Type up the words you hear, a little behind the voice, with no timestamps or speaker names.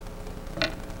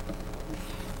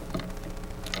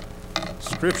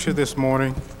Scripture this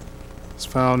morning is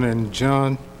found in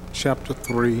John chapter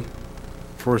 3,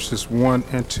 verses 1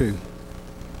 and 2.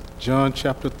 John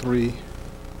chapter 3,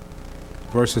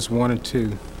 verses 1 and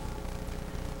 2.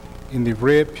 In the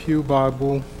Red Pew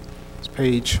Bible, it's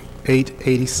page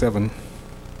 887.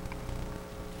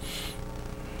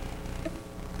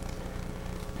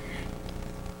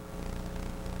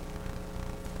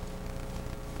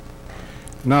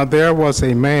 Now there was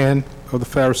a man of the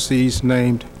Pharisees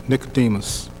named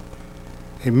Nicodemus,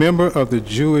 a member of the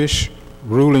Jewish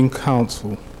ruling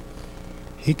council.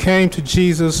 He came to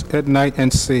Jesus at night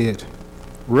and said,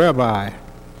 "Rabbi,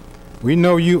 we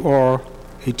know you are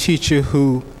a teacher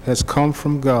who has come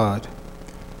from God,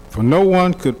 for no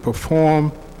one could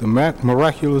perform the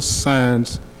miraculous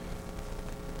signs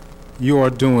you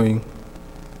are doing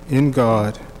in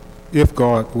God if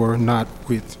God were not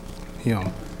with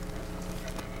him."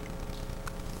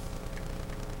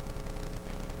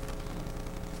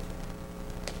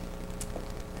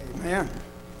 Amen.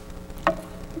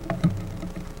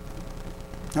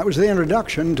 That was the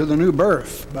introduction to the new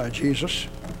birth by Jesus.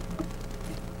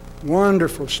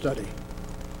 Wonderful study.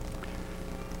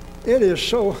 It is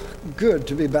so good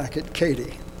to be back at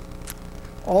Katy.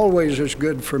 Always is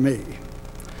good for me.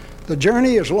 The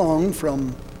journey is long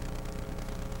from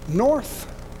north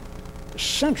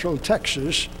central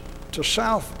Texas to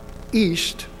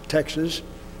southeast Texas.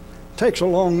 Takes a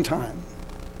long time,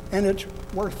 and it's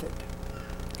worth it.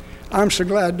 I'm so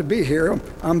glad to be here.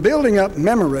 I'm building up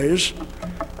memories.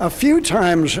 A few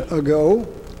times ago,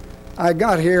 I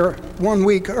got here 1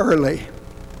 week early.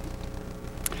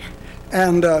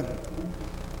 And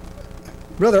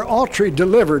Brother Autry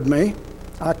delivered me.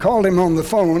 I called him on the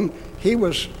phone. He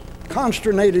was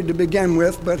consternated to begin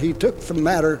with, but he took the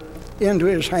matter into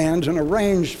his hands and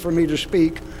arranged for me to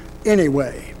speak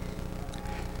anyway.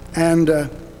 And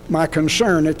my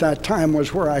concern at that time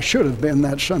was where I should have been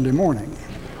that Sunday morning.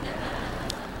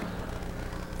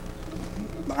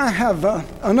 I have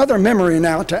another memory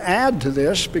now to add to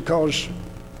this, because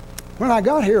when I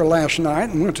got here last night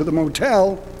and went to the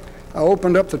motel, I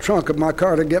opened up the trunk of my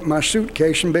car to get my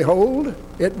suitcase, and behold,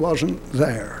 it wasn't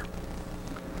there.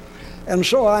 And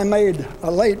so I made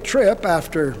a late trip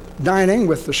after dining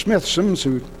with the Smithsons,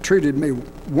 who treated me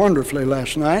wonderfully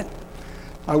last night.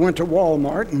 I went to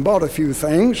Walmart and bought a few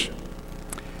things,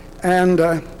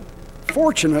 and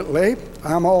fortunately,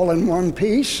 I'm all in one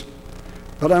piece.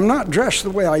 But I'm not dressed the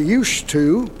way I used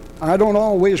to. I don't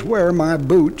always wear my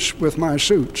boots with my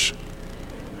suits.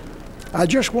 I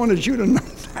just wanted you to know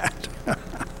that.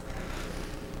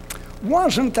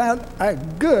 Wasn't that a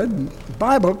good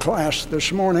Bible class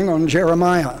this morning on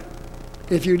Jeremiah?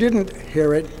 If you didn't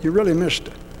hear it, you really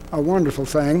missed a wonderful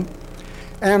thing.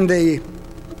 And the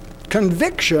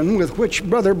conviction with which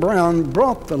Brother Brown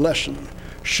brought the lesson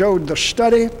showed the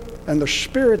study and the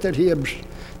spirit that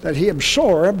he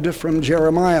absorbed from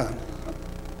Jeremiah.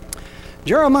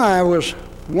 Jeremiah was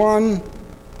one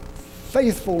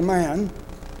faithful man,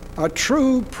 a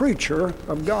true preacher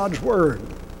of God's Word.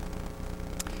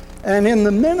 And in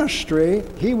the ministry,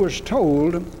 he was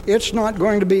told, it's not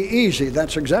going to be easy.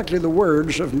 That's exactly the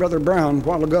words of Brother Brown a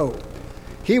while ago.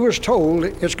 He was told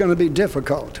it's going to be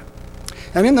difficult.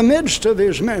 And in the midst of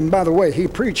his men, by the way, he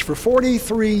preached for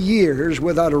 43 years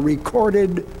without a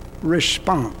recorded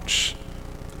response.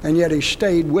 And yet he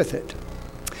stayed with it.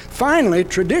 Finally,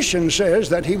 tradition says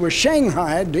that he was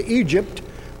shanghaied to Egypt,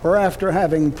 where after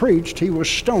having preached, he was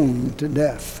stoned to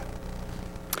death.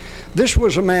 This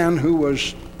was a man who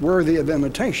was worthy of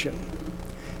imitation.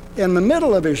 In the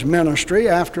middle of his ministry,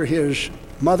 after his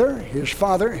mother, his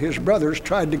father, his brothers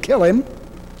tried to kill him,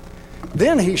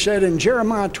 then he said in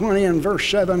Jeremiah 20 and verse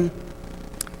 7,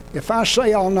 "If I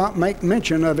say I'll not make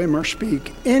mention of him or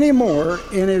speak any more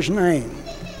in his name."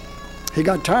 He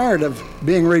got tired of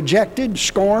being rejected,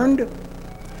 scorned,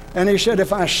 and he said,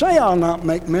 "If I say I'll not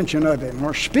make mention of him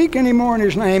or speak any more in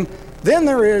his name, then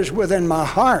there is within my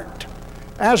heart,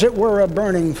 as it were, a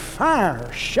burning fire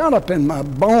shut up in my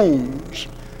bones,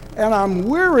 and I'm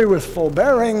weary with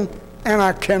forbearing, and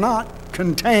I cannot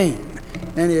contain."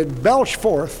 And he had belched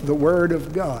forth the word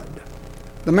of God.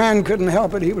 The man couldn't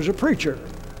help it. He was a preacher.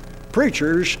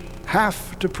 Preachers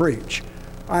have to preach.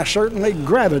 I certainly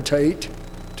gravitate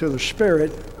to the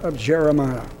spirit of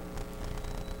Jeremiah.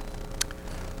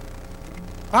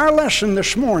 Our lesson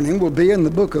this morning will be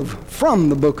from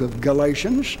the book of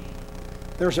Galatians.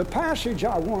 There's a passage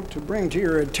I want to bring to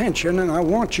your attention, and I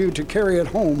want you to carry it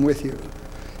home with you.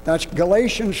 That's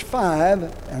Galatians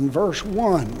 5 and verse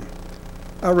 1.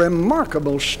 A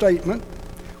remarkable statement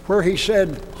where he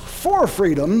said, "For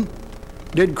freedom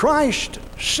did Christ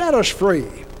set us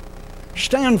free.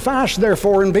 Stand fast,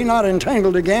 therefore, and be not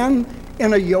entangled again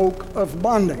in a yoke of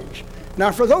bondage.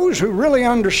 Now, for those who really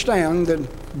understand the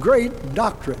great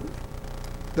doctrine,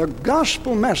 the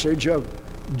gospel message of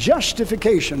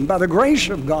justification by the grace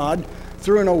of God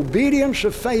through an obedience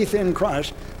of faith in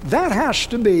Christ, that has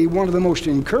to be one of the most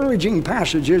encouraging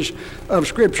passages of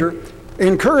Scripture,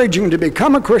 encouraging to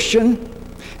become a Christian,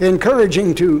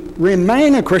 encouraging to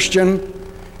remain a Christian,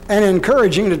 and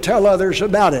encouraging to tell others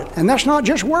about it. And that's not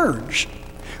just words.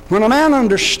 When a man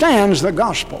understands the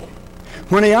gospel,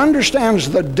 when he understands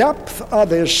the depth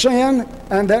of his sin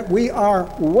and that we are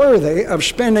worthy of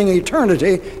spending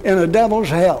eternity in a devil's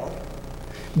hell,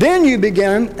 then you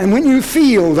begin, and when you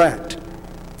feel that,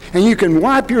 and you can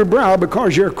wipe your brow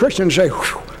because you're a Christian and say,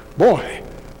 "Whew, boy,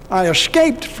 I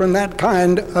escaped from that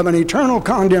kind of an eternal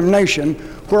condemnation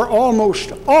where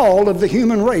almost all of the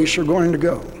human race are going to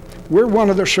go. We're one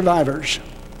of the survivors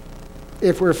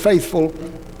if we're faithful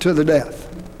to the death."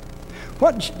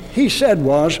 What he said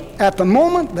was, at the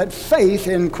moment that faith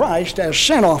in Christ as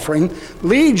sin offering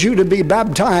leads you to be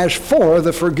baptized for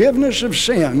the forgiveness of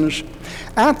sins,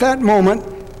 at that moment,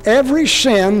 every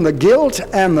sin, the guilt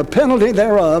and the penalty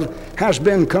thereof has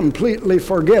been completely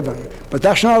forgiven. But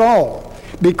that's not all.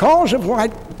 Because of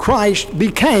what Christ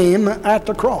became at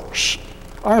the cross,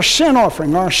 our sin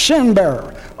offering, our sin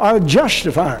bearer, our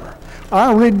justifier,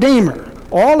 our redeemer,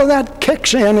 all of that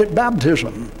kicks in at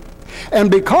baptism.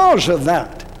 And because of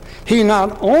that, he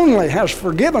not only has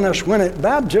forgiven us when at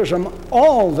baptism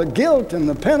all the guilt and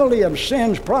the penalty of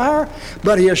sins prior,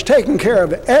 but he has taken care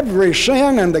of every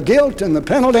sin and the guilt and the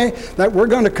penalty that we're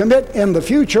going to commit in the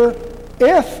future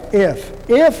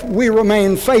if we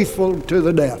remain faithful to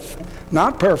the death.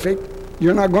 Not perfect.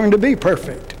 You're not going to be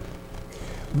perfect.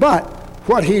 But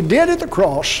what he did at the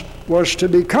cross was to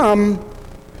become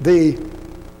the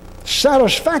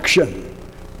satisfaction,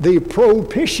 the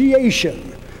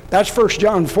propitiation. That's 1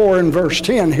 John 4 and verse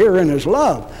 10, herein is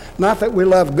love. Not that we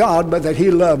love God, but that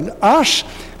he loved us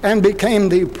and became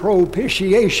the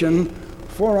propitiation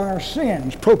for our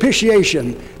sins.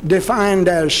 Propitiation defined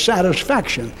as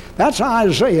satisfaction. That's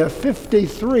Isaiah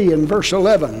 53 and verse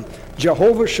 11.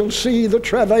 Jehovah shall see the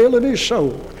travail of his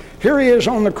soul. Here he is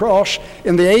on the cross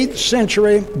in the 8th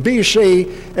century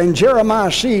BC, and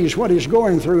Jeremiah sees what he's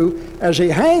going through as he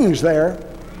hangs there.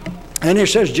 And he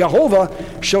says, Jehovah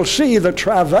shall see the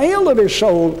travail of his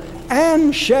soul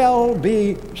and shall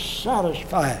be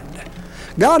satisfied.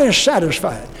 God is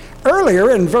satisfied. Earlier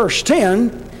in verse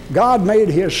 10, God made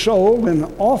his soul an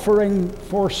offering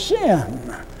for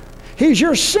sin. He's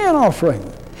your sin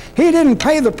offering. He didn't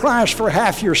pay the price for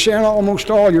half your sin, almost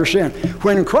all your sin.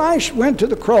 When Christ went to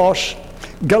the cross,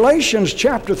 Galatians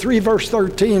chapter 3 verse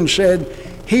 13 said,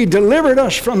 he delivered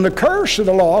us from the curse of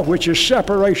the law, which is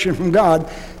separation from God,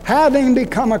 having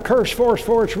become a curse for us,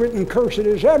 for it's written, cursed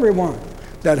is everyone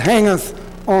that hangeth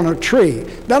on a tree,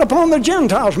 that upon the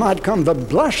Gentiles might come the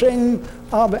blessing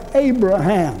of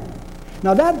Abraham.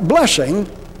 Now that blessing,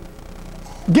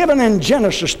 given in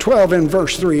Genesis 12 in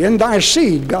verse 3, in thy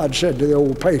seed, God said to the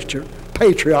old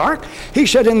patriarch, he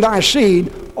said, in thy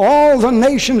seed, all the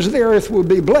nations of the earth will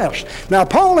be blessed. Now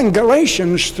Paul in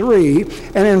Galatians 3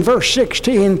 and in verse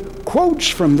 16 quotes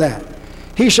from that.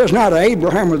 He says, now to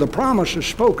Abraham were the promises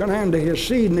spoken, and to his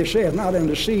seed, and he saith not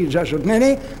unto seeds as of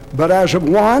many, but as of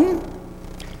one.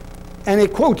 And he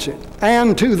quotes it,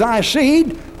 and to thy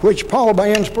seed, which Paul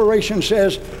by inspiration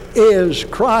says is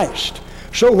Christ.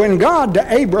 So when God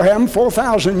to Abraham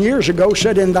 4,000 years ago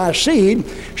said, in thy seed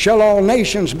shall all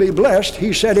nations be blessed,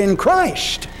 he said, in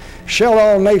Christ shall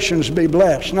all nations be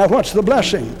blessed. Now what's the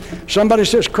blessing? Somebody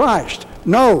says Christ.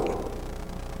 No.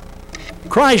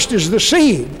 Christ is the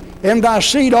seed. In thy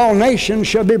seed all nations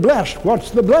shall be blessed.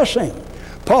 What's the blessing?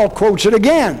 Paul quotes it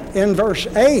again in verse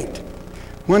 8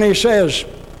 when he says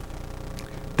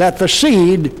that the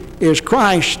seed is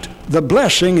Christ. The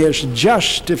blessing is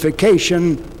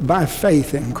justification by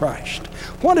faith in Christ.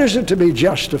 What is it to be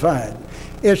justified?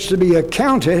 It's to be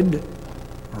accounted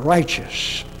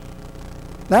righteous.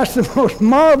 That's the most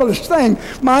marvelous thing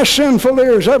my sinful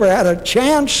ears ever had a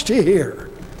chance to hear.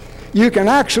 You can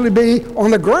actually be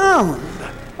on the ground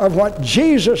of what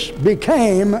Jesus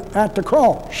became at the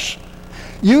cross.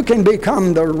 You can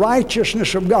become the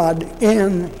righteousness of God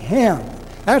in him.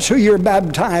 That's who you're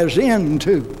baptized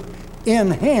into,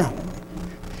 in him.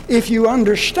 If you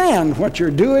understand what you're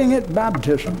doing at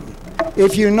baptism,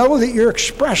 if you know that you're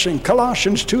expressing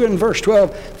Colossians 2 and verse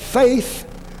 12, faith,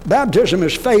 baptism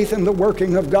is faith in the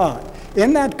working of God.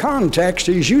 In that context,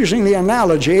 he's using the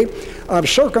analogy of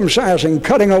circumcising,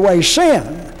 cutting away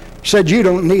sin. said you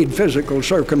don't need physical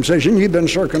circumcision. You've been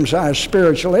circumcised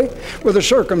spiritually with a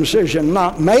circumcision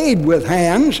not made with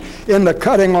hands in the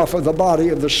cutting off of the body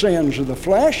of the sins of the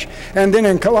flesh. And then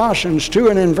in Colossians 2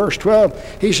 and in verse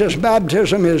 12, he says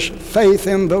baptism is faith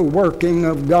in the working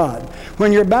of God.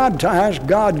 When you're baptized,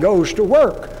 God goes to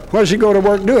work. What does he go to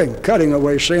work doing? Cutting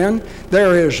away sin.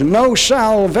 There is no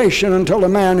salvation until a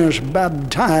man is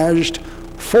baptized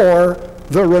for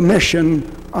the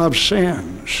remission of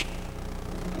sins.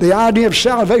 The idea of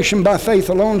salvation by faith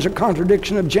alone is a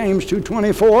contradiction of James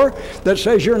 2:24 that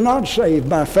says you're not saved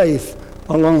by faith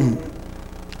alone.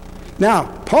 Now,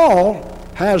 Paul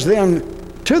has then,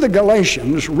 to the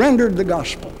Galatians, rendered the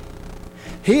gospel.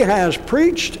 He has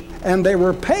preached, and they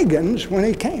were pagans when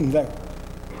he came there.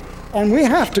 And we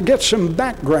have to get some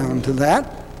background to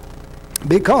that,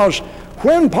 because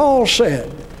when Paul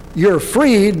said, you're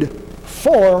freed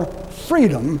for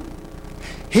freedom,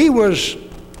 he was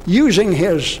using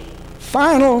his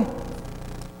final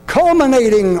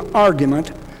culminating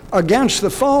argument against the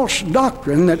false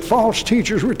doctrine that false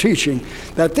teachers were teaching,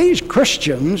 that these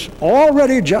Christians,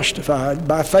 already justified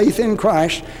by faith in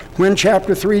Christ, when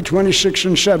chapter 3, 26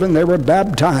 and 7, they were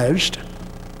baptized.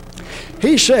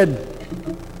 He said,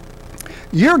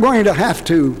 you're going to have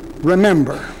to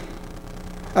remember,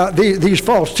 these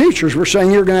false teachers were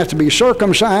saying you're going to have to be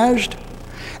circumcised,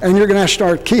 and you're going to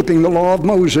start keeping the law of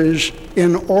Moses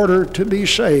in order to be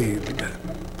saved.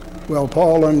 Well,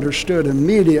 Paul understood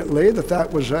immediately that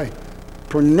that was a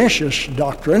pernicious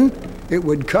doctrine. It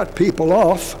would cut people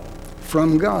off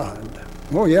from God.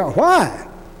 Oh yeah, why?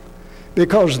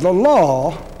 Because the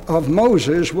law of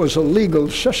Moses was a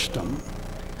legal system.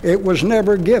 It was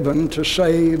never given to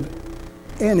save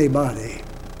anybody.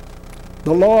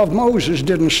 The law of Moses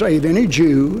didn't save any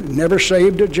Jew, never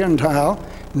saved a Gentile,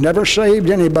 never saved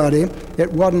anybody.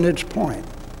 It wasn't its point.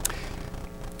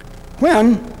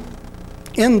 When,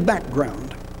 in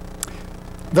background,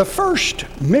 the first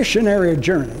missionary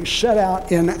journey set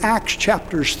out in Acts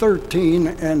chapters 13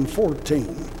 and 14,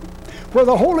 where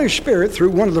the Holy Spirit,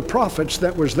 through one of the prophets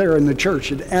that was there in the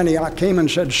church at Antioch, came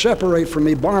and said, separate from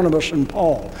me Barnabas and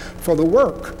Paul for the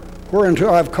work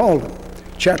whereunto I've called them.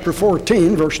 Chapter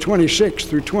 14, verse 26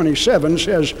 through 27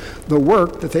 says the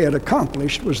work that they had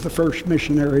accomplished was the first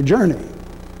missionary journey.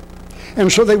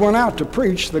 And so they went out to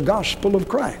preach the gospel of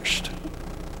Christ.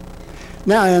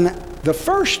 Now, in the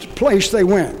first place they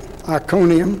went,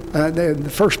 Iconium,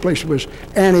 the first place was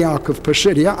Antioch of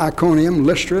Pisidia, Iconium,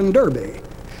 Lystra, and Derbe.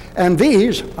 And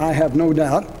these, I have no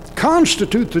doubt,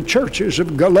 constitute the churches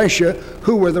of Galatia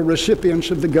who were the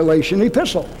recipients of the Galatian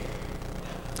epistle.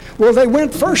 Well, they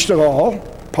went first of all,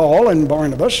 Paul and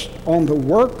Barnabas, on the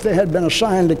work they had been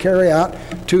assigned to carry out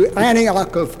to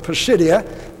Antioch of Pisidia.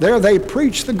 There they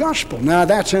preached the gospel. Now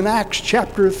that's in Acts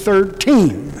chapter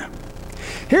 13.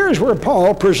 Here's where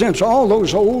Paul presents all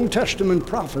those Old Testament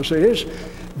prophecies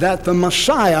that the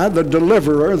Messiah, the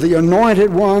deliverer, the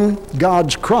anointed one,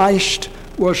 God's Christ,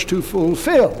 was to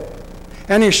fulfill.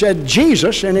 And he said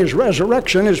Jesus in his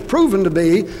resurrection is proven to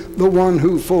be the one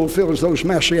who fulfills those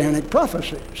messianic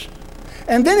prophecies.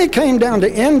 And then he came down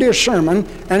to end his sermon,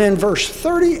 and in verse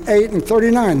 38 and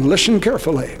 39, listen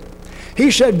carefully.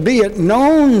 He said, be it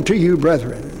known to you,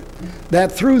 brethren,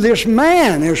 that through this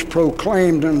man is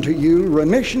proclaimed unto you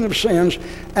remission of sins,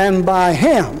 and by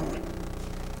him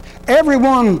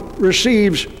everyone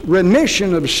receives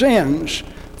remission of sins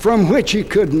from which he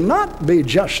could not be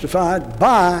justified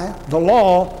by the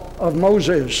law of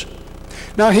Moses.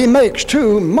 Now he makes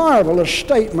two marvelous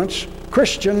statements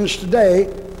Christians today,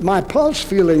 my pulse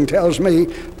feeling tells me,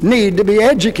 need to be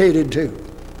educated to.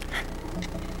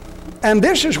 And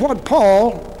this is what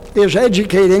Paul is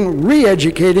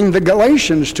re-educating the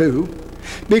Galatians to,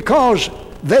 because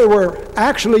they were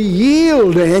actually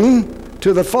yielding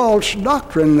to the false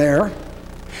doctrine there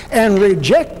and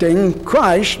rejecting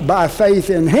Christ by faith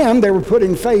in him. They were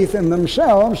putting faith in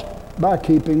themselves by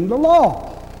keeping the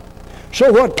law.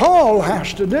 So what Paul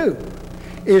has to do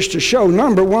is to show,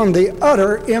 number one, the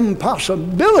utter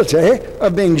impossibility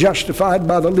of being justified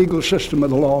by the legal system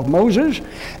of the law of Moses,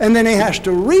 and then he has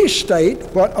to restate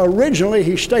what originally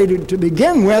he stated to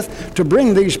begin with to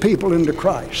bring these people into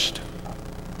Christ.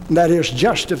 And that is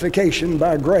justification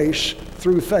by grace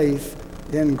through faith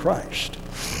in Christ.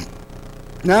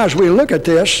 Now, as we look at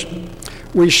this,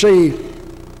 we see,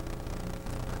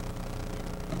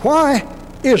 why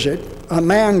is it a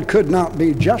man could not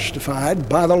be justified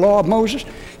by the law of Moses?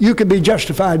 You could be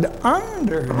justified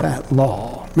under that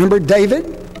law. Remember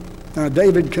David? Now,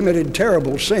 David committed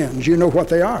terrible sins. You know what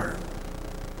they are.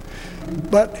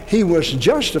 But he was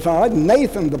justified.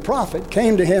 Nathan the prophet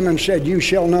came to him and said, you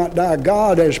shall not die.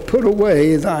 God has put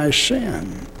away thy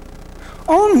sin.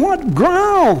 On what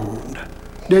ground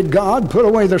did God put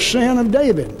away the sin of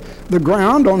David? The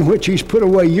ground on which he's put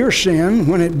away your sin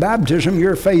when at baptism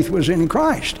your faith was in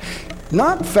Christ.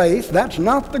 Not faith, that's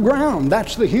not the ground,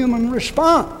 that's the human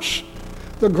response.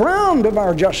 The ground of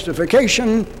our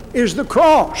justification is the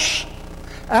cross,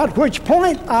 at which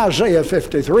point, Isaiah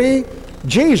 53,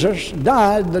 Jesus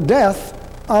died the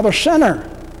death of a sinner.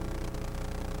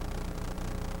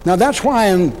 Now that's why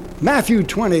in Matthew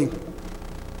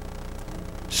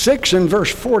 26 and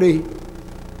verse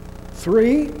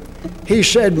 43, he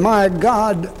said, my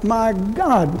God,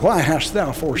 why hast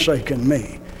thou forsaken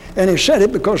me? And he said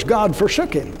it because God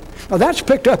forsook him. Now that's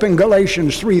picked up in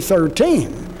Galatians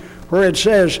 3:13, where it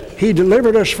says, he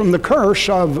delivered us from the curse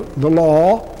of the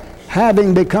law,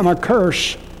 having become a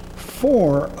curse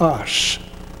for us.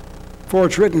 For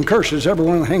it's written, curses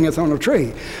everyone that hangeth on a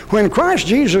tree. When Christ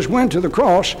Jesus went to the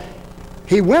cross,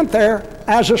 he went there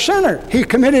as a sinner. He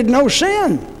committed no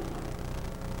sin.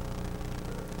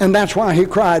 And that's why he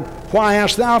cried, why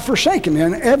hast thou forsaken me?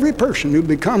 And every person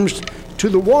who comes to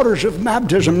the waters of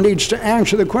baptism needs to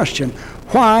answer the question,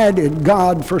 why did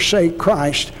God forsake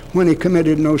Christ when he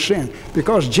committed no sin?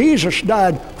 Because Jesus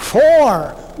died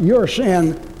for your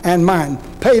sin and mine,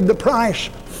 paid the price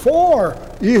for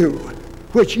you,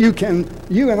 which you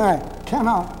and I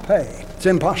cannot pay. It's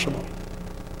impossible.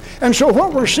 And so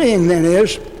what we're seeing then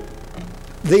is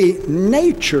the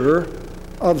nature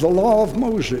of the law of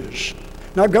Moses.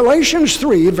 Now Galatians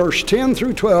 3, verse 10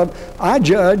 through 12, I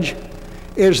judge,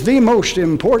 is the most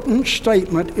important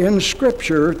statement in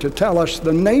Scripture to tell us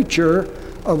the nature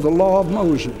of the law of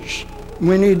Moses.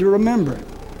 We need to remember it.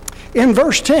 In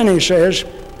verse 10 he says,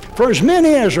 for as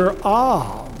many as are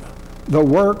of the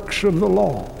works of the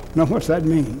law. Now what's that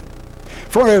mean?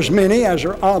 For as many as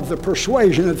are of the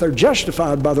persuasion that they're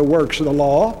justified by the works of the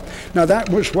law. Now that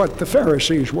was what the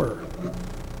Pharisees were.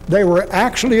 They were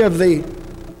actually of the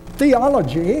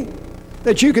theology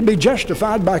that you could be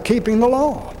justified by keeping the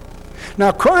law.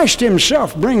 Now Christ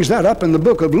himself brings that up in the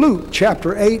book of Luke,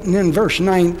 chapter 8 and in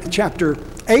chapter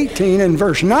 18 and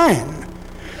verse 9,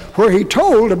 where he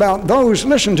told about those,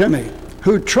 listen to me,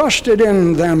 who trusted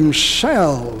in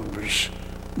themselves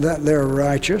that they're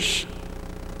righteous.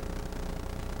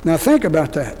 Now think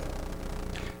about that.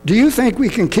 Do you think we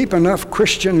can keep enough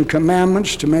Christian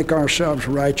commandments to make ourselves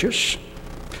righteous?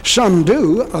 Some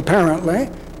do, apparently.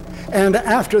 And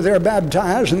after they're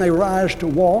baptized and they rise to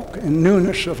walk in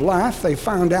newness of life, they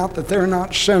find out that they're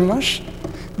not sinless.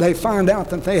 They find out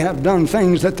that they have done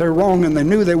things that they're wrong and they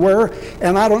knew they were.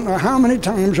 And I don't know how many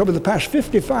times over the past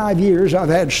 55 years I've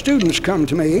had students come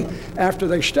to me after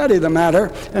they study the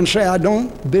matter and say, I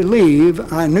don't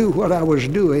believe I knew what I was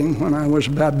doing when I was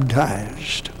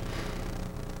baptized.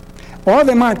 Or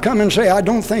they might come and say, I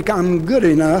don't think I'm good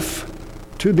enough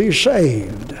to be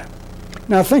saved.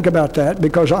 Now think about that,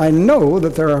 because I know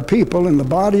that there are people in the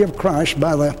body of Christ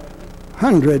by the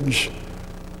hundreds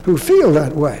who feel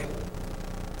that way.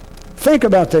 Think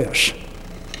about this.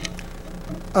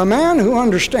 A man who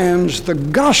understands the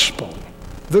gospel,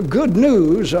 the good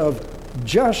news of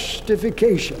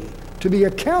justification, to be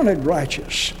accounted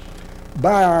righteous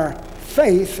by our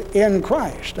faith in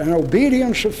Christ, and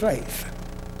obedience of faith.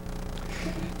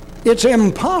 It's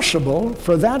impossible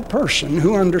for that person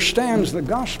who understands the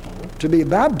gospel to be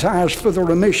baptized for the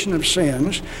remission of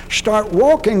sins, start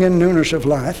walking in newness of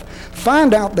life,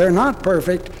 find out they're not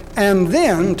perfect, and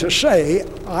then to say,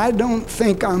 I don't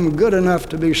think I'm good enough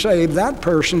to be saved. That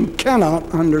person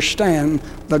cannot understand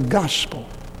the gospel.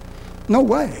 No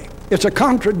way. It's a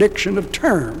contradiction of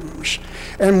terms.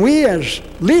 And we as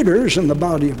leaders in the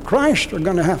body of Christ are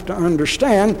going to have to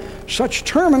understand such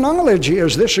terminology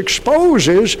as this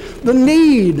exposes the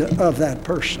need of that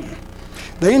person.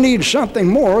 They need something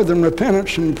more than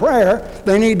repentance and prayer.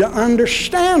 They need to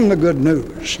understand the good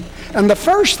news. And the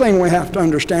first thing we have to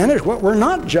understand is what we're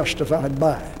not justified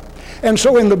by. And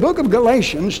so in the book of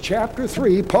Galatians, chapter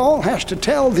 3, Paul has to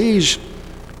tell these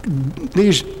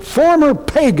former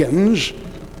pagans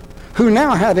who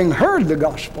now, having heard the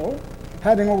gospel,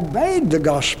 having obeyed the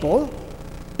gospel,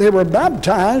 they were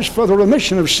baptized for the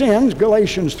remission of sins,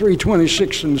 Galatians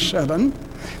 3:26 and 7.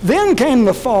 Then came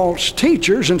the false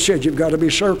teachers and said, you've got to be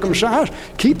circumcised,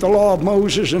 keep the law of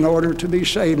Moses in order to be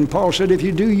saved. And Paul said, if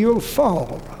you do, you'll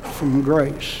fall from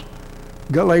grace.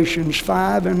 Galatians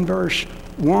 5 and verse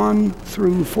 1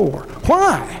 through 4.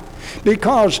 Why?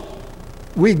 Because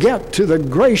we get to the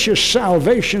gracious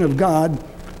salvation of God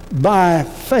by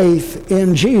faith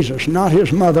in Jesus, not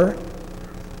his mother,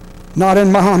 not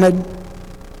in Muhammad,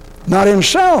 not in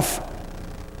self.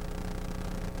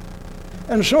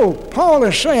 And so Paul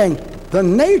is saying the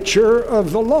nature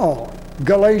of the law,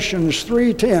 Galatians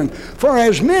 3:10. For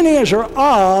as many as are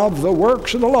of the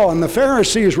works of the law, and the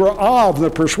Pharisees were of the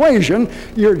persuasion,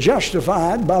 you're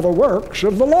justified by the works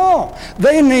of the law.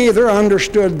 They neither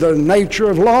understood the nature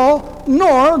of law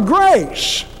nor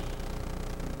grace.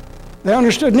 They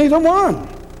understood neither one.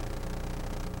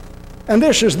 And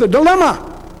this is the dilemma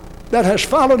that has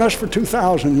followed us for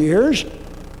 2,000 years.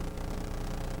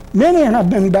 Many have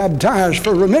been baptized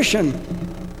for remission.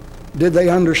 Did they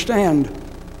understand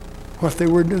what they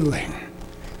were doing?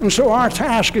 And so our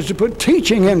task is to put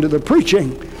teaching into the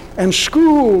preaching and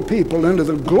school people into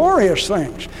the glorious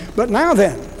things. But now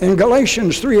then, in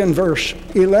Galatians 3 and verse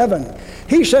 11,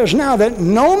 he says, now that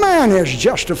no man is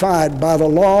justified by the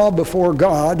law before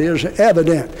God is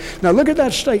evident. Now look at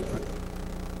that statement.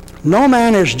 No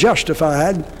man is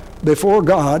justified before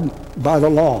God by the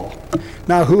law.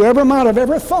 Now, whoever might have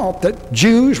ever thought that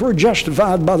Jews were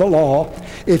justified by the law,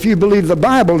 if you believe the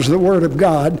Bible's the Word of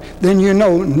God, then you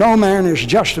know no man is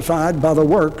justified by the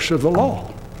works of the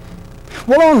law.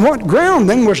 Well, on what ground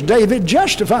then was David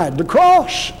justified? The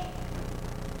cross.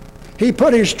 He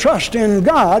put his trust in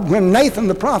God when Nathan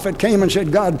the prophet came and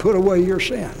said, God, put away your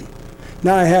sin.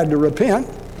 Now he had to repent.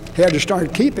 He had to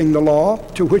start keeping the law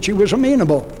to which he was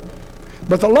amenable.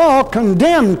 But the law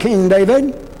condemned King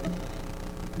David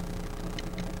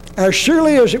as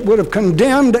surely as it would have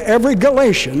condemned every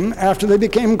Galatian after they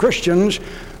became Christians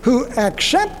who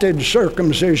accepted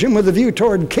circumcision with a view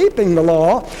toward keeping the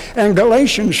law. And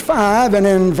Galatians 5 and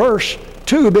in verse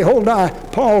 2, behold,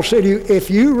 Paul said to you,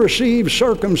 if you receive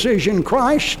circumcision,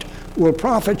 Christ will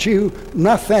profit you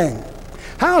nothing.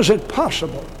 How is it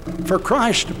possible for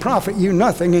Christ to profit you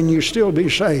nothing and you still be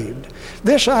saved?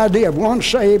 This idea of once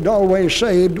saved, always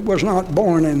saved was not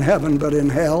born in heaven but in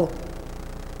hell.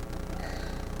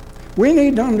 We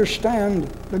need to understand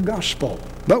the gospel,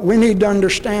 but we need to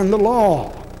understand the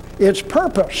law. Its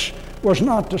purpose was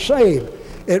not to save.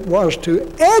 It was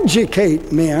to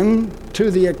educate men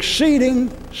to the exceeding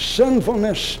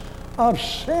sinfulness of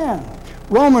sin.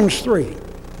 Romans 3,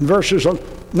 verses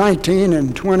 19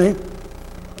 and 20.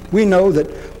 We know that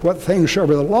what things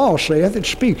soever the law saith, it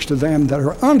speaks to them that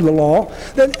are under the law,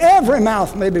 that every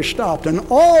mouth may be stopped, and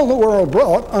all the world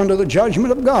brought under the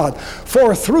judgment of God.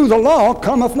 For through the law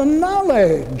cometh the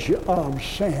knowledge of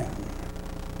sin.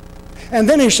 And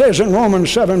then he says in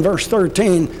Romans 7, verse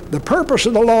 13, the purpose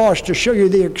of the law is to show you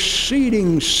the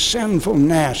exceeding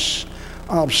sinfulness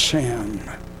of sin.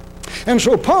 And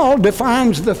so Paul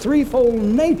defines the threefold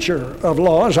nature of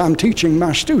law as I'm teaching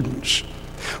my students.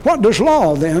 What does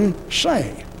law then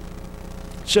say?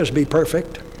 It says, be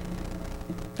perfect.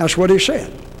 That's what he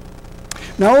said.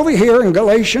 Now over here in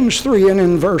Galatians 3 and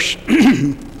in verse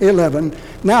 11,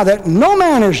 now that no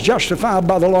man is justified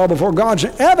by the law before God's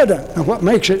evident. And what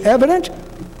makes it evident?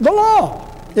 The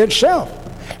law itself.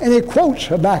 And he quotes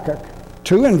Habakkuk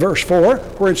 2 in verse 4,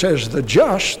 where it says, the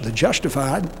just, the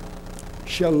justified,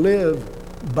 shall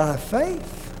live by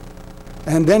faith.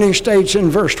 And then he states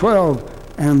in verse 12,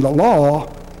 and the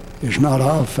law is not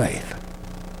of faith.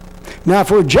 Now,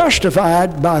 if we're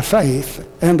justified by faith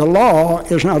and the law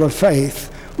is not of faith,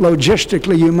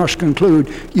 logistically you must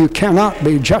conclude you cannot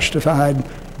be justified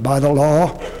by the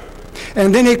law.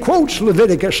 And then he quotes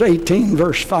Leviticus 18,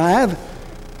 verse 5,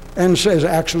 and says,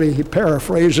 actually he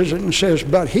paraphrases it and says,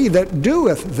 but he that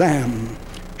doeth them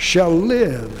shall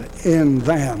live in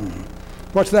them.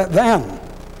 What's that them?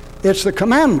 It's the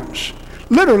commandments.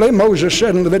 Literally, Moses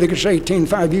said in Leviticus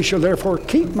 18:5, ye shall therefore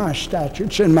keep my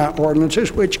statutes and my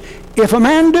ordinances, which if a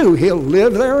man do, he'll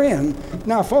live therein.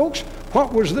 Now, folks,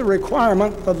 what was the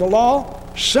requirement of the law?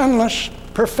 Sinless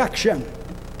perfection.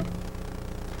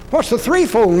 What's the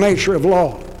threefold nature of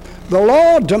law? The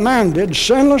law demanded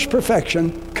sinless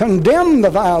perfection, condemned the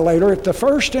violator at the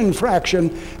first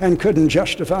infraction, and couldn't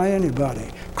justify anybody.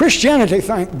 Christianity,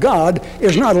 thank God,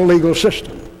 is not a legal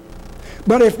system.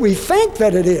 But if we think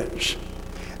that it is,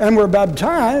 and we're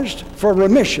baptized for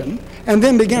remission, and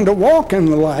then begin to walk in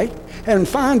the light, and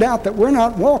find out that we're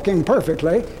not walking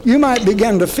perfectly, you might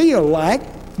begin to feel like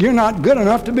you're not good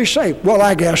enough to be saved. Well,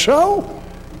 I guess so.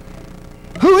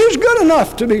 Who is good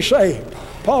enough to be saved?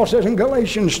 Paul says in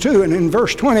Galatians 2 and in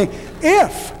verse 20,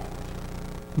 if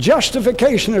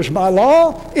justification is by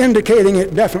law, indicating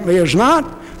it definitely is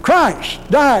not, Christ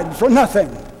died for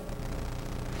nothing.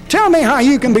 Tell me how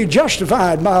you can be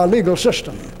justified by a legal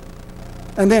system,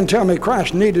 and then tell me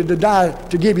Christ needed to die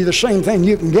to give you the same thing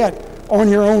you can get on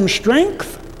your own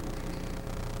strength.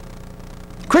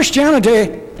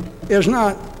 Christianity is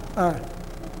not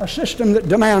a system that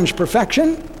demands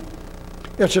perfection.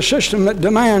 It's a system that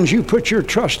demands you put your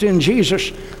trust in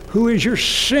Jesus, who is your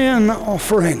sin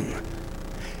offering.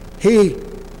 He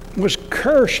was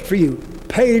cursed for you.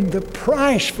 paid the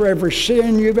price for every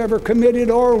sin you've ever committed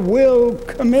or will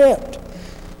commit.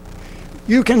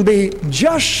 You can be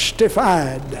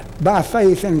justified by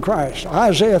faith in Christ.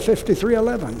 Isaiah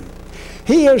 53:11.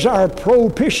 He is our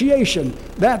propitiation.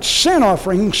 That sin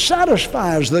offering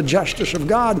satisfies the justice of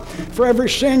God for every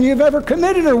sin you've ever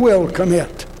committed or will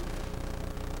commit.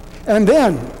 And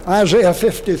then Isaiah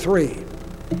 53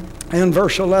 and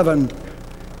verse 11,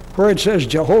 where it says,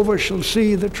 Jehovah shall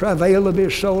see the travail of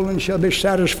his soul and shall be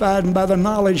satisfied, and by the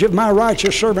knowledge of my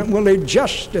righteous servant will he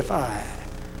justify.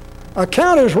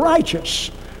 Account as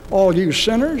righteous, all you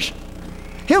sinners.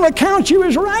 He'll account you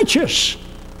as righteous.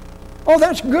 Oh,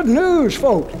 that's good news,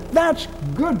 folks. That's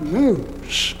good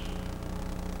news.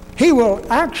 He will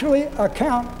actually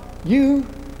account you,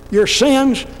 your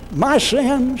sins, my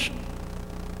sins,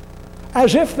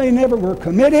 as if they never were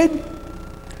committed,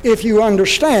 if you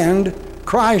understand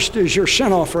Christ is your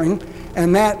sin offering,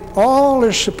 and that all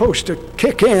is supposed to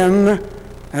kick in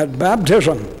at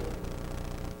baptism.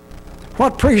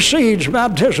 What precedes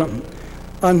baptism?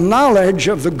 A knowledge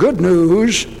of the good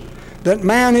news that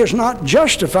man is not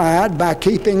justified by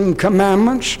keeping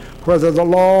commandments, whether the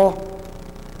law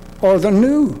or the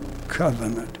new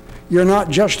covenant. You're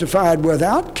not justified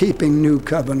without keeping new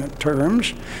covenant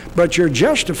terms, but you're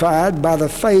justified by the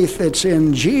faith that's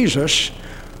in Jesus,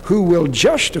 who will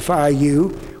justify you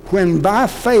when by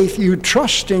faith you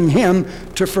trust in him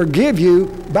to forgive you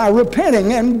by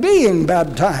repenting and being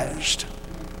baptized.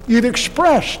 You've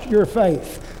expressed your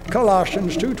faith.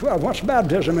 Colossians 2:12. What's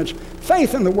baptism? It's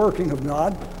faith in the working of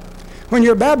God. When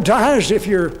you're baptized, if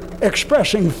you're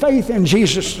expressing faith in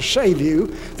Jesus to save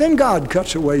you, then God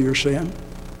cuts away your sin.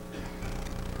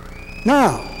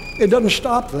 Now, it doesn't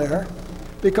stop there,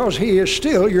 because he is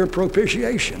still your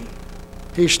propitiation.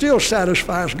 He still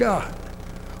satisfies God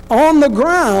on the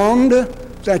ground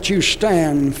that you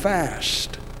stand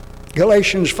fast.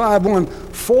 Galatians 5:1,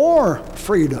 for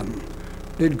freedom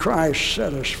did Christ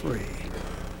set us free.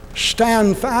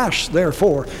 Stand fast,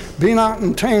 therefore. Be not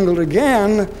entangled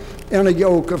again in a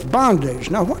yoke of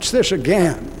bondage. Now, what's this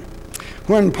again?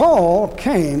 When Paul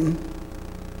came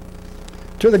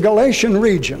to the Galatian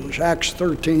regions, Acts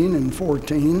 13 and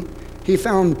 14, he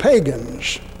found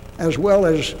pagans as well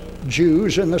as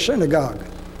Jews in the synagogue.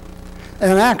 In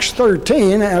Acts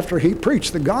 13, after he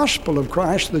preached the gospel of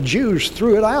Christ, the Jews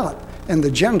threw it out, and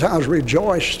the Gentiles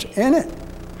rejoiced in it.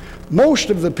 Most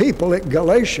of the people at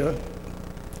Galatia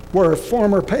were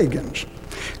former pagans.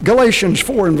 Galatians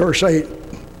 4 and verse 8,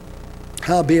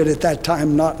 howbeit at that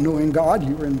time not knowing God,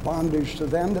 you were in bondage to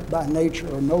them that by nature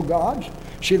are no gods.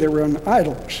 See, they were in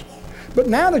idols. But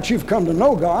now that you've come to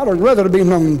know God, or rather to be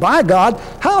known by God,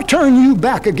 how turn you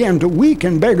back again to weak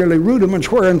and beggarly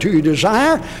rudiments whereunto you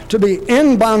desire to be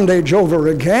in bondage over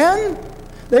again?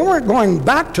 They weren't going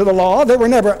back to the law. They were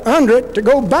never under it to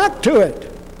go back to it.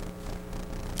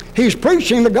 He's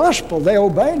preaching the gospel. They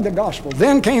obeyed the gospel.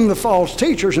 Then came the false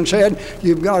teachers and said,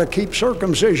 you've got to keep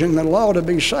circumcision, the law, to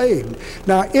be saved.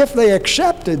 Now, if they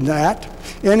accepted that,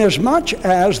 inasmuch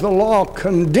as the law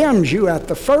condemns you at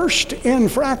the first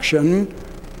infraction,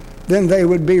 then they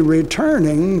would be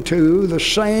returning to the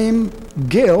same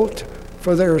guilt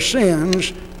for their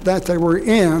sins that they were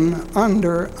in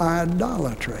under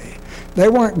idolatry. They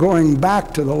weren't going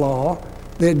back to the law.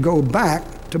 They'd go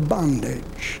back to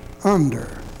bondage under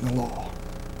the law.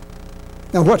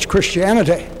 Now, what's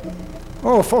Christianity?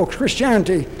 Oh, folks,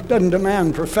 Christianity doesn't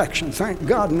demand perfection. Thank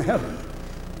God in heaven.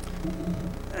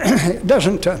 It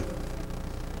doesn't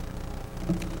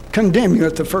condemn you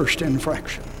at the first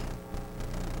infraction.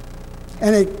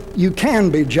 And you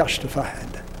can be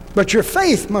justified. But your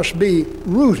faith must be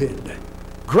rooted,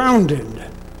 grounded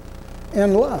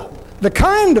in love. The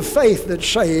kind of faith that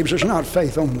saves is not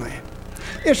faith only.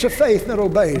 It's a faith that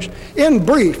obeys. In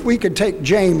brief, we could take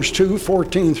James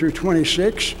 2:14 through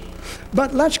 26,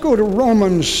 but let's go to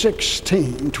Romans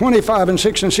 16, 25 and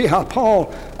 6, and see how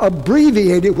Paul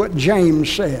abbreviated what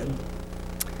James said.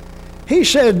 He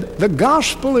said, the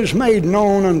gospel is made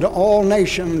known unto all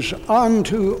nations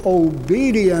unto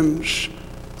obedience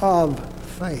of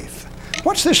faith.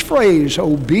 What's this phrase,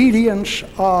 obedience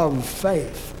of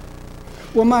faith?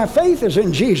 Well, my faith is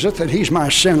in Jesus, that he's my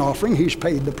sin offering. He's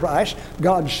paid the price.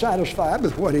 God's satisfied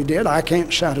with what he did. I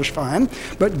can't satisfy him.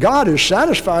 But God is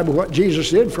satisfied with what Jesus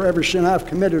did for every sin I've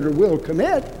committed or will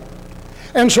commit.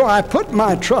 And so I put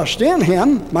my trust in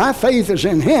him. My faith is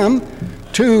in him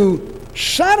to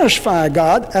satisfy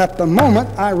God at the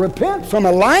moment I repent from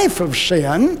a life of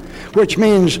sin, which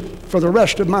means for the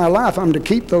rest of my life I'm to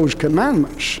keep those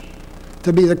commandments.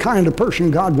 to be the kind of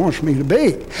person God wants me to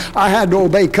be. I had to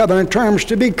obey covenant terms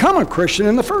to become a Christian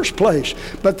in the first place.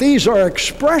 But these are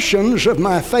expressions of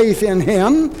my faith in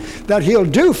Him, that He'll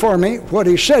do for me what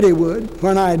He said He would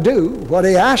when I do what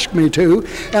He asked me to.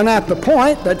 And at the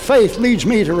point that faith leads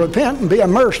me to repent and be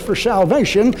immersed for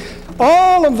salvation,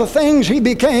 all of the things He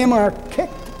became are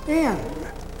kicked in.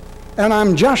 And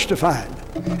I'm justified.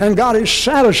 And God is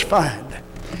satisfied.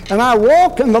 And I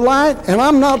walk in the light, and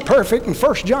I'm not perfect. In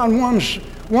 1 John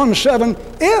 1:7,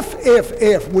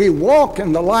 if we walk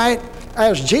in the light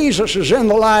as Jesus is in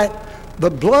the light, the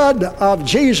blood of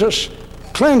Jesus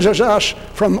cleanses us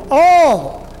from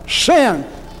all sin.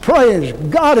 Praise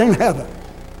God in heaven.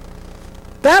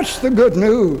 That's the good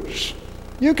news.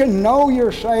 You can know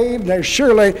you're saved as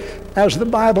surely as the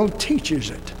Bible teaches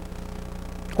it.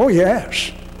 Oh,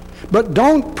 yes. But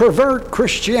don't pervert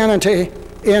Christianity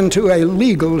into a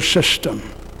legal system.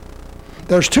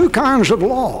 There's two kinds of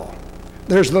law.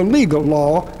 There's the legal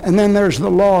law, and then there's the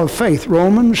law of faith.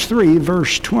 Romans 3,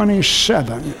 verse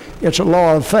 27. It's a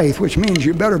law of faith, which means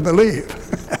you better believe.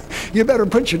 You better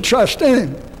put your trust in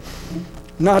Him,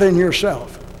 not in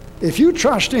yourself. If you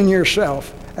trust in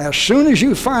yourself, as soon as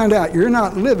you find out you're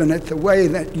not living it the way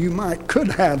that you could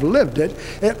have lived it,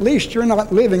 at least you're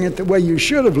not living it the way you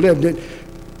should have lived it,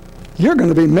 you're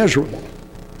going to be miserable.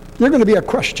 You're going to be a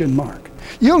question mark.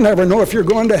 You'll never know if you're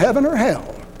going to heaven or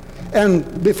hell.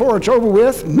 And before it's over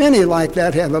with, many like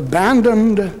that have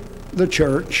abandoned the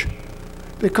church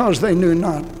because they knew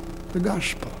not the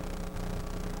gospel.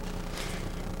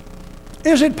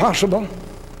 Is it possible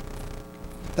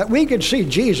that we could see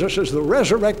Jesus as the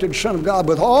resurrected Son of God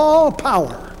with all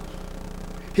power?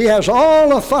 He has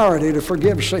all authority to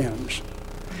forgive sins.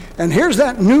 And here's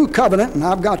that new covenant, and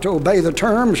I've got to obey the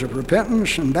terms of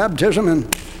repentance and baptism,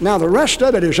 and now the rest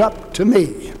of it is up to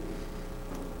me.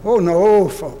 Oh, no,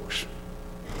 folks.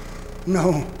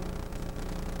 No,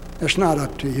 it's not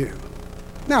up to you.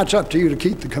 Now it's up to you to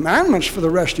keep the commandments for the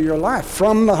rest of your life.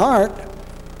 From the heart,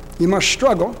 you must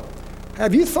struggle.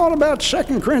 Have you thought about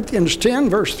 2 Corinthians 10,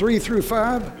 verse 3 through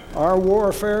 5? Our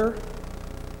warfare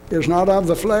is not of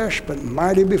the flesh, but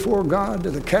mighty before God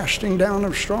to the casting down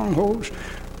of strongholds,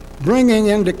 bringing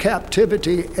into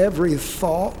captivity every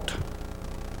thought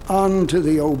unto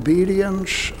the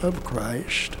obedience of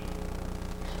Christ.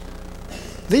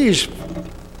 These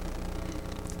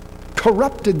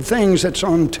corrupted things that's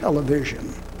on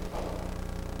television,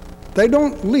 they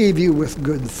don't leave you with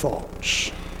good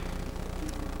thoughts.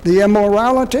 The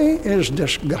immorality is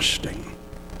disgusting.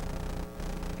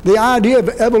 The idea of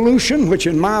evolution, which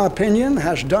in my opinion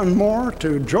has done more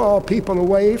to draw people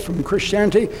away from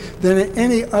Christianity than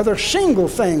any other single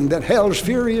thing that hell's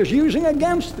fury is using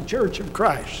against the Church of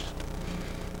Christ,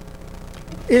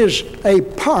 is a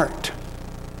part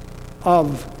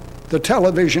of the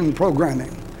television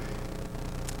programming.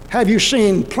 Have you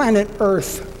seen Planet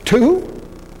Earth 2?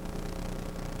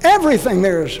 Everything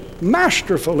there is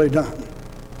masterfully done.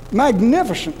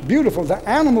 Magnificent, beautiful, the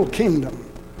animal kingdom,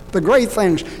 the great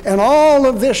things. And all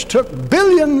of this took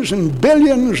billions and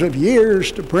billions of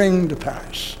years to bring to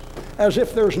pass, as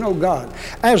if there's no God.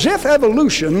 As if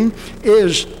evolution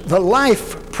is the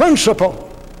life principle.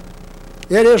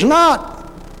 It is not.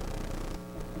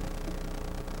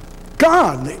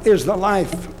 God is the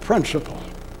life principle.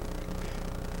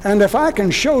 And if I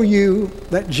can show you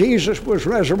that Jesus was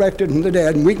resurrected from the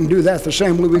dead, and we can do that the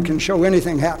same way we can show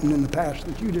anything happened in the past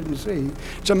that you didn't see,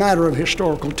 it's a matter of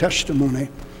historical testimony,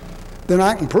 then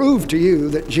I can prove to you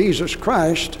that Jesus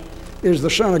Christ is the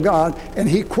Son of God, and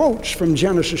he quotes from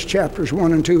Genesis chapters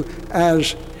 1 and 2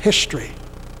 as history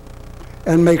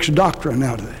and makes doctrine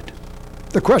out of it.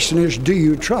 The question is, do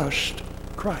you trust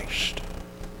Christ?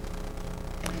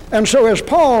 And so as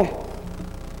Paul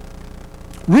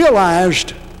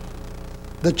realized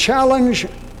the challenge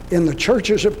in the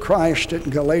churches of Christ at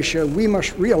Galatia, we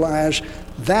must realize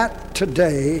that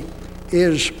today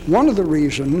is one of the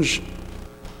reasons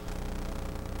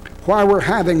why we're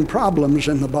having problems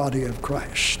in the body of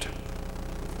Christ.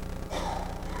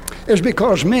 Is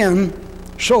because men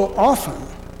so often,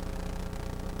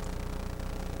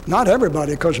 not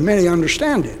everybody, because many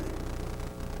understand it,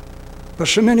 but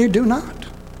so many do not.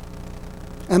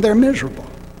 And they're miserable.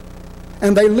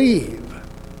 And they leave.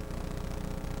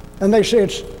 And they say,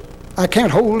 I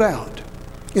can't hold out.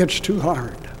 It's too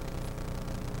hard.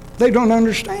 They don't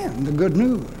understand the good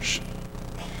news.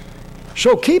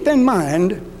 So keep in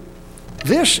mind,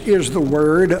 this is the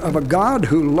word of a God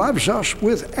who loves us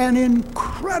with an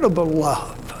incredible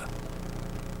love.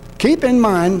 Keep in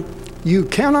mind, you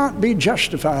cannot be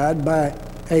justified by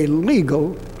a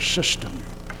legal system.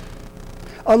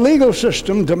 A legal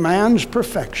system demands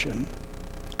perfection,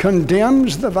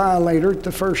 condemns the violator at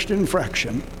the first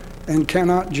infraction and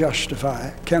cannot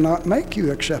justify, cannot make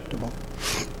you acceptable.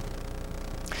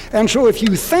 And so if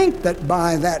you think that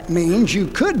by that means you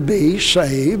could be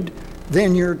saved,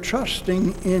 then you're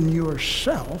trusting in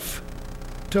yourself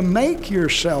to make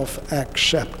yourself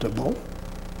acceptable.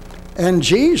 And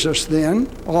Jesus then,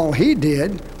 all he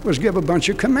did was give a bunch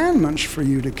of commandments for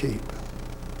you to keep.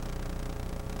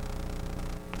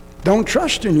 Don't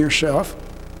trust in yourself.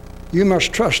 You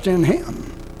must trust in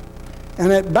him.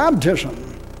 And at baptism,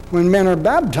 when men are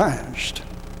baptized,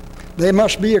 they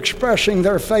must be expressing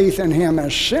their faith in him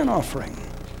as sin offering,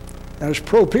 as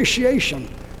propitiation,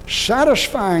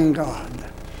 satisfying God.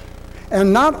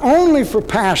 And not only for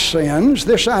past sins,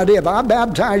 this idea of I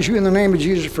baptize you in the name of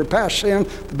Jesus for past sin,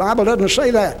 the Bible doesn't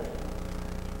say that.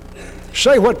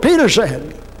 Say what Peter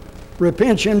said.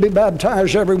 Repent ye and be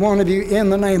baptized, every one of you,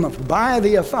 in the name of, by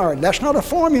the authority. That's not a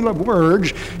formula of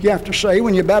words you have to say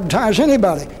when you baptize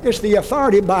anybody. It's the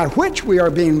authority by which we are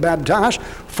being baptized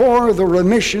for the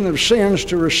remission of sins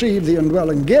to receive the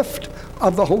indwelling gift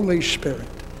of the Holy Spirit.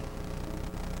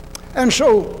 And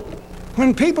so,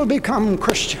 when people become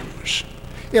Christians,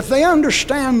 if they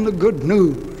understand the good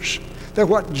news that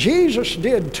what Jesus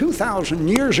did 2,000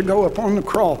 years ago upon the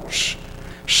cross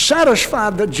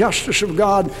satisfied the justice of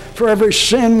God for every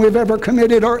sin we've ever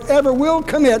committed or ever will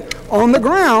commit, on the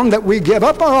ground that we give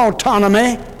up our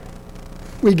autonomy,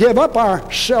 we give up our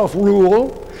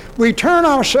self-rule, we turn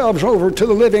ourselves over to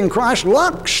the living Christ,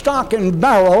 lock, stock, and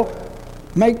barrel,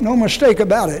 make no mistake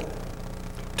about it,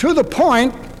 to the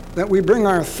point that we bring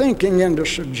our thinking into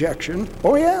subjection.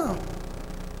 Oh yeah.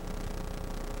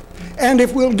 And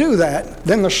if we'll do that,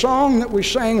 then the song that we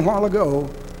sang a while ago,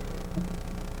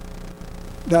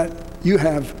 that you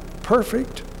have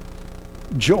perfect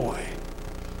joy,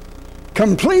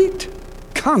 complete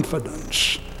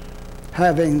confidence,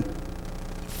 having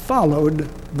followed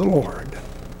the Lord.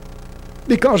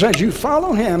 Because as you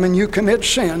follow him and you commit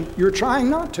sin, you're trying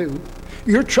not to.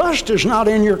 Your trust is not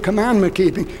in your commandment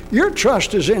keeping. Your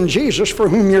trust is in Jesus, for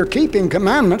whom you're keeping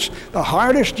commandments the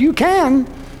hardest you can.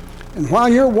 And while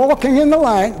you're walking in the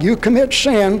light, you commit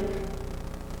sin,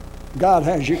 God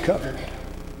has you covered.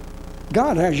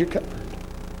 God has you covered.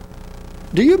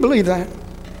 Do you believe that?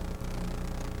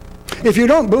 If you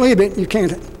don't believe it, you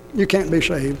can't be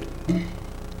saved.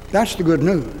 That's the good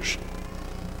news.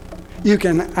 You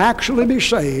can actually be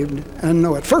saved and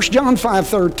know it. 1 John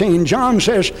 5:13, John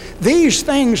says, "These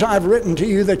things I've written to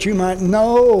you that you might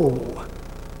know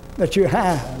that you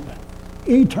have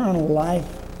eternal life."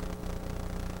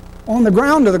 On the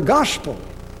ground of the gospel,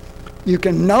 you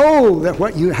can know that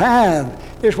what you have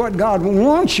is what God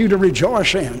wants you to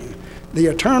rejoice in, the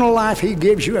eternal life he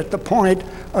gives you at the point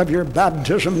of your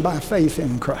baptism by faith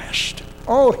in Christ.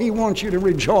 Oh, he wants you to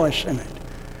rejoice in it.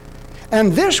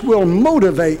 And this will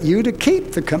motivate you to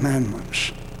keep the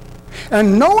commandments.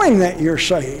 And knowing that you're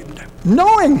saved,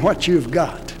 knowing what you've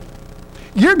got,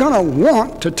 you're going to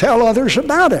want to tell others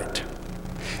about it.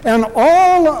 And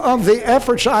all of the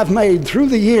efforts I've made through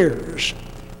the years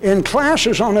in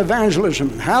classes on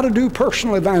evangelism, how to do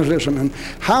personal evangelism, and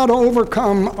how to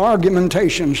overcome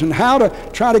argumentations, and how to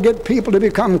try to get people to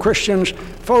become Christians,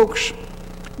 folks,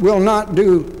 will not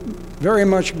do very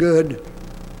much good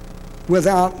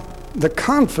without the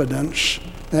confidence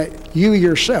that you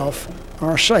yourself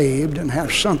are saved and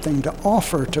have something to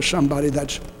offer to somebody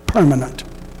that's permanent.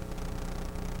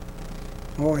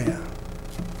 Oh yeah.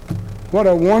 What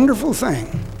a wonderful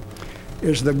thing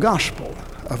is the gospel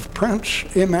of Prince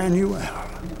Emmanuel.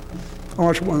 Oh,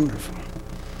 it's wonderful.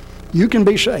 You can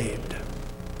be saved.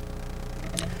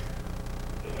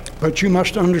 But you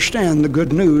must understand the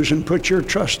good news and put your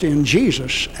trust in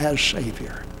Jesus as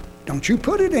Savior. Don't you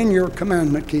put it in your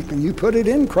commandment keeping. You put it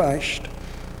in Christ,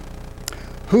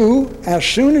 who, as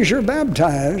soon as you're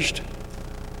baptized,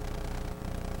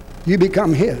 you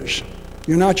become his.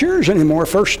 You're not yours anymore.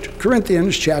 1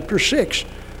 Corinthians chapter 6.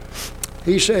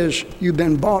 He says, you've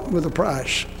been bought with a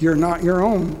price. You're not your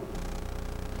own.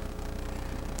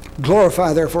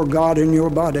 Glorify, therefore, God in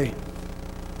your body.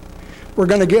 We're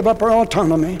going to give up our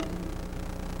autonomy.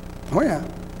 Oh, yeah.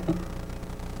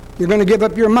 You're going to give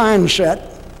up your mindset.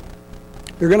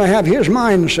 You're going to have his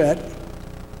mindset.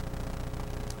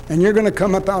 And you're going to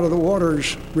come up out of the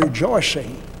waters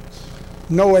rejoicing,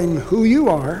 knowing who you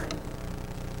are,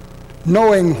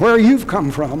 knowing where you've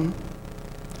come from,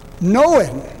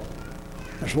 knowing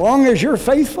as long as you're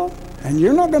faithful, and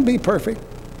you're not going to be perfect,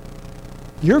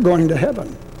 you're going to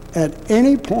heaven. At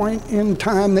any point in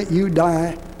time that you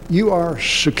die, you are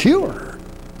secure,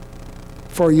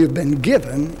 for you've been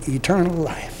given eternal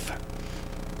life.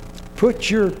 Put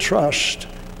your trust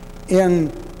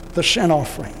in the sin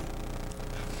offering,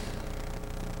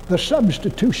 the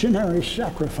substitutionary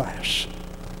sacrifice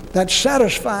that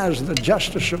satisfies the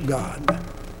justice of God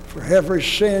for every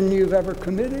sin you've ever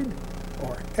committed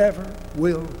or ever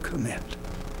will commit.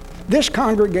 This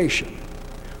congregation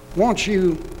wants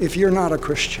you, if you're not a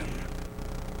Christian,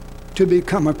 to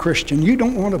become a Christian. You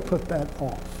don't want to put that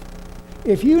off.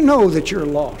 If you know that you're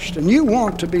lost and you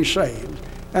want to be saved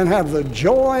and have the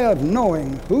joy of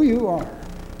knowing who you are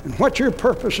and what your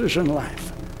purpose is in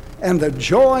life, and the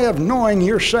joy of knowing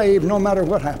you're saved no matter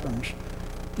what happens,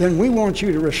 then we want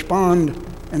you to respond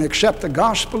and accept the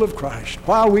gospel of Christ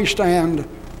while we stand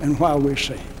and while we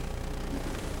sing.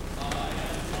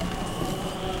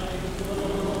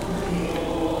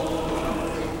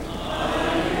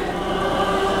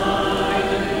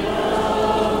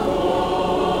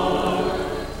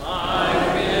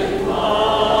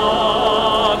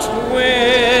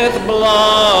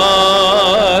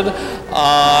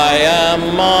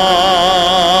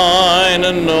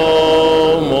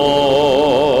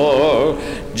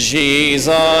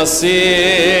 Jesus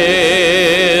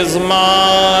is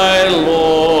my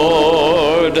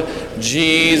Lord.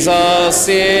 Jesus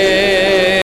is